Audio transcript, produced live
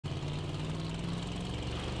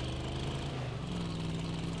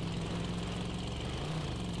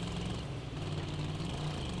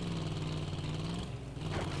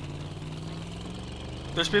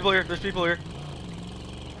There's people here. There's people here.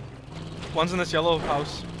 One's in this yellow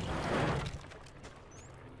house.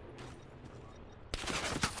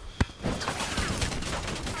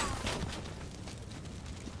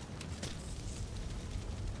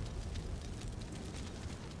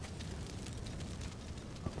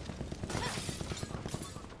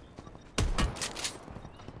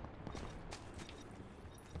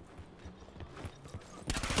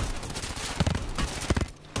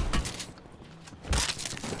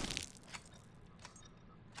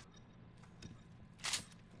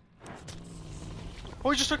 Oh,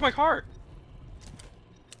 he just took my car!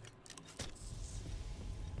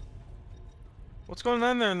 What's going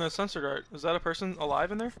on there in the sensor dart? Is that a person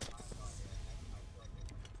alive in there?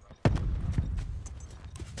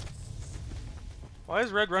 Why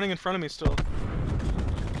is Red running in front of me still?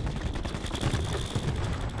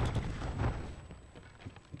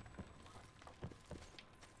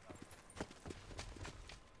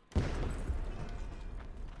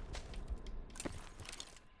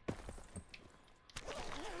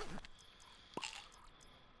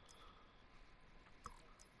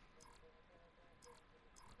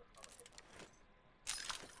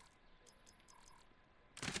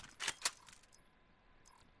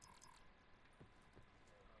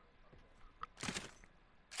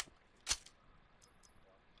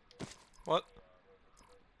 What?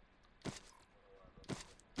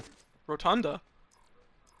 Rotunda?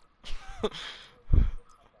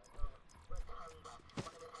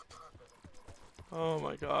 Oh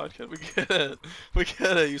my god, kid, we get it. We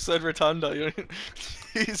get it. You said rotunda. You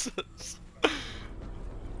Jesus.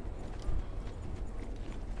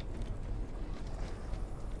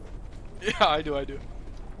 Yeah, I do.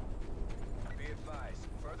 Be advised,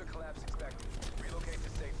 further collapse expected. Relocate to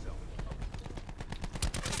safe zone.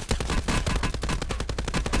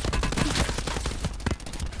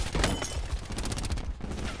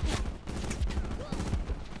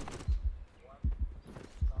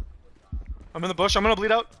 I'm in the bush. I'm gonna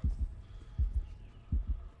bleed out.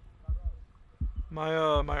 My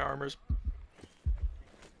armor's.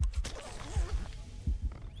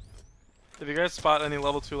 If you guys spot any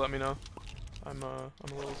level 2, let me know. I'm a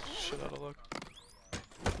little shit out of luck.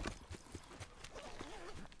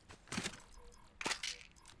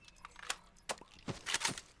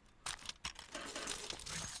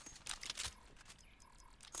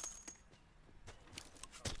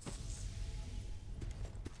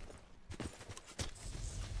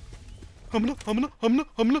 I'm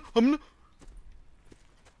gonna.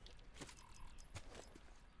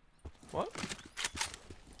 What?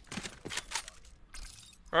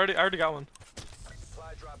 I already got one.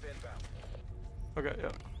 Supply drop inbound. Okay,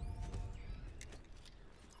 yeah.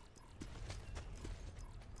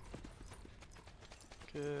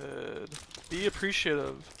 Good. Be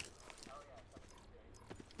appreciative.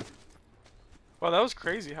 Wow, that was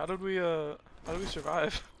crazy. How did we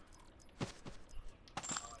survive?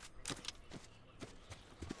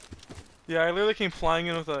 Yeah, I literally came flying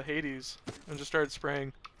in with a Hades and just started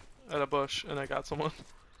spraying at a bush, and I got someone.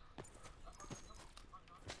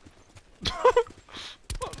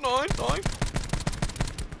 Nine.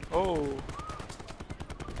 Oh.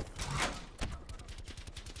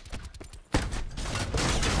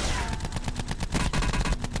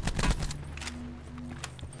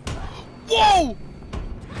 Whoa!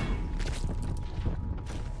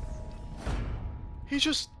 He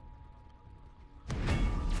just...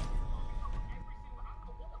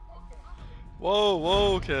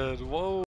 Whoa, kid, whoa.